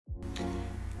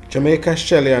Jamaica's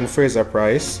Shelly-Ann Fraser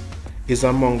Pryce is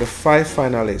among the 5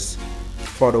 finalists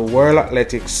for the World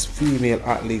Athletics Female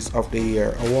Athletes of the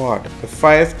Year award. The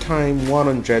 5-time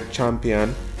 100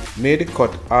 champion made the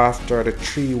cut after the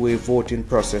 3-way voting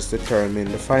process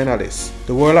determined the finalists.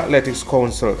 The World Athletics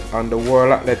Council and the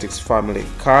World Athletics family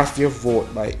cast their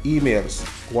vote by emails,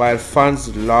 while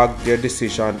fans logged their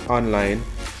decision online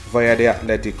via the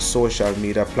athletics social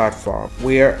media platform,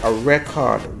 where a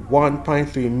record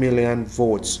 1.3 million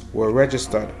votes were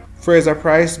registered. Fraser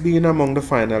Pryce being among the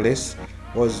finalists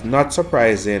was not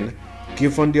surprising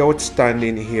given the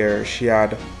outstanding year she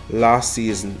had last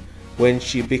season, when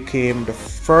she became the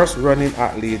first running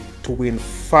athlete to win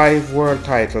 5 world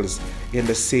titles in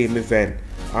the same event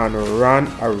and ran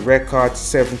a record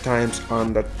 7 times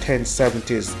under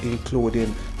 10:70s,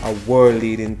 including a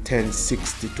world-leading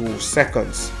 10:62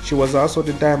 seconds. She was also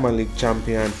the Diamond League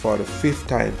champion for the 5th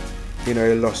time in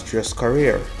her illustrious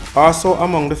career. Also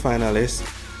among the finalists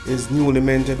is newly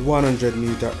minted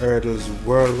 100-meter hurdles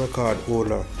world record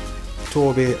holder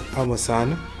Toby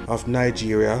Amusan of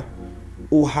Nigeria,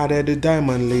 who added the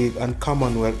Diamond League and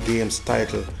Commonwealth Games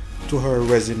title to her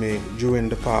resume during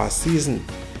the past season.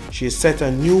 She set a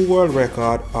new world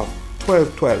record of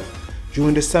 12:12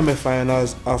 during the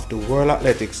semi-finals of the World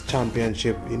Athletics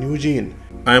Championship in Eugene.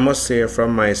 I must say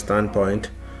from my standpoint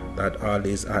that all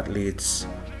these athletes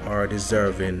are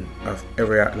deserving of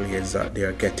every athlete that they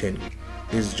are getting.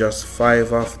 It's just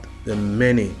 5 of the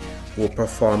many who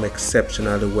perform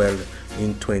exceptionally well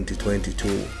in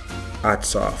 2022.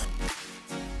 Hats off.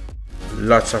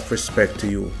 Lots of respect to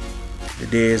you. The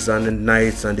days and the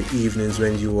nights and the evenings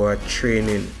when you are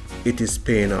training, it is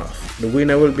paying off. The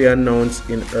winner will be announced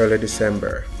in early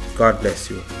December. God bless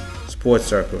you. Sports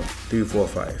Circle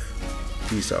 345.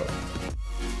 Peace out.